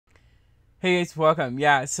Hey guys, welcome.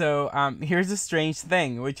 Yeah, so here's a strange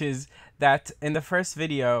thing, which is that in the first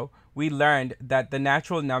video, we learned that the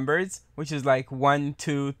natural numbers, which is like 1,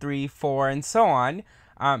 2, 3, 4, and so on,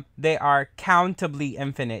 they are countably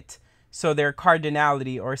infinite. So their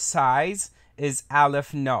cardinality or size is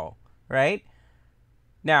aleph null, right?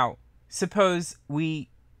 Now, suppose we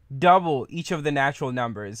double each of the natural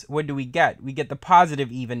numbers. What do we get? We get the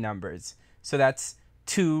positive even numbers. So that's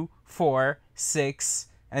 2, 4, 6,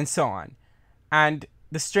 and so on. And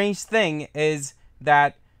the strange thing is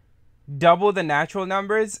that double the natural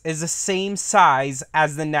numbers is the same size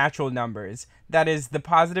as the natural numbers. That is, the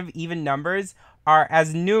positive even numbers are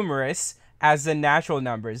as numerous as the natural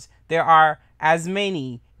numbers. There are as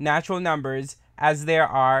many natural numbers as there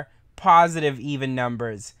are positive even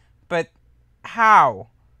numbers. But how?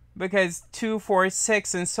 Because 2, 4,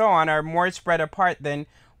 6, and so on are more spread apart than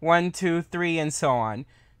 1, 2, 3, and so on.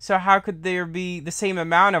 So how could there be the same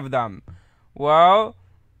amount of them? Well,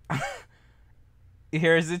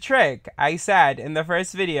 here's the trick. I said in the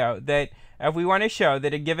first video that if we want to show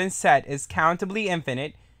that a given set is countably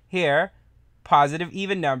infinite, here, positive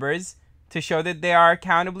even numbers, to show that they are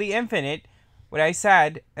countably infinite, what I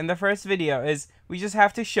said in the first video is we just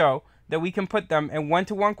have to show that we can put them in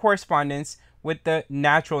one-to-one correspondence with the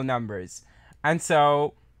natural numbers. And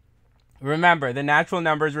so, remember, the natural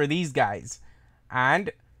numbers were these guys.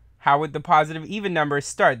 And how would the positive even numbers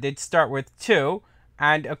start? They'd start with 2.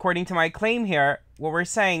 And according to my claim here, what we're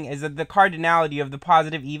saying is that the cardinality of the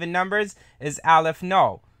positive even numbers is aleph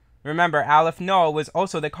null. Remember, aleph null was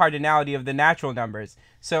also the cardinality of the natural numbers.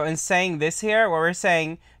 So in saying this here, what we're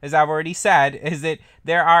saying, as I've already said, is that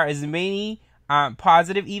there are as many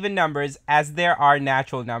positive even numbers as there are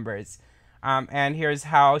natural numbers. And here's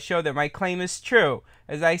how I'll show that my claim is true.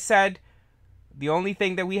 As I said, the only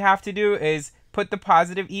thing that we have to do is put the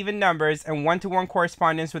positive even numbers in one-to-one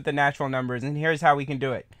correspondence with the natural numbers. And here's how we can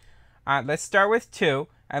do it. Let's start with 2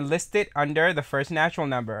 and list it under the first natural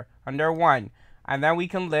number, under 1. And then we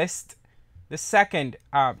can list the second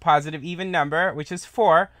positive even number, which is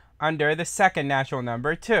 4, under the second natural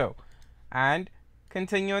number, 2. And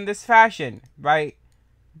continue in this fashion. By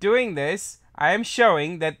doing this, I am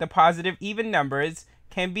showing that the positive even numbers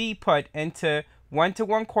can be put into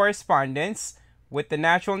one-to-one correspondence with the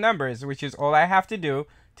natural numbers, which is all I have to do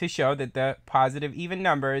to show that the positive even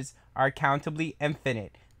numbers are countably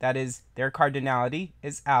infinite. That is, their cardinality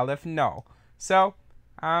is aleph null. So,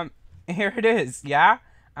 here it is, yeah?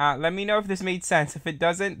 Let me know if this made sense. If it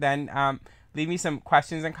doesn't, then leave me some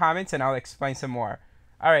questions and comments and I'll explain some more.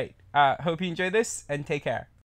 Alright, hope you enjoyed this and take care.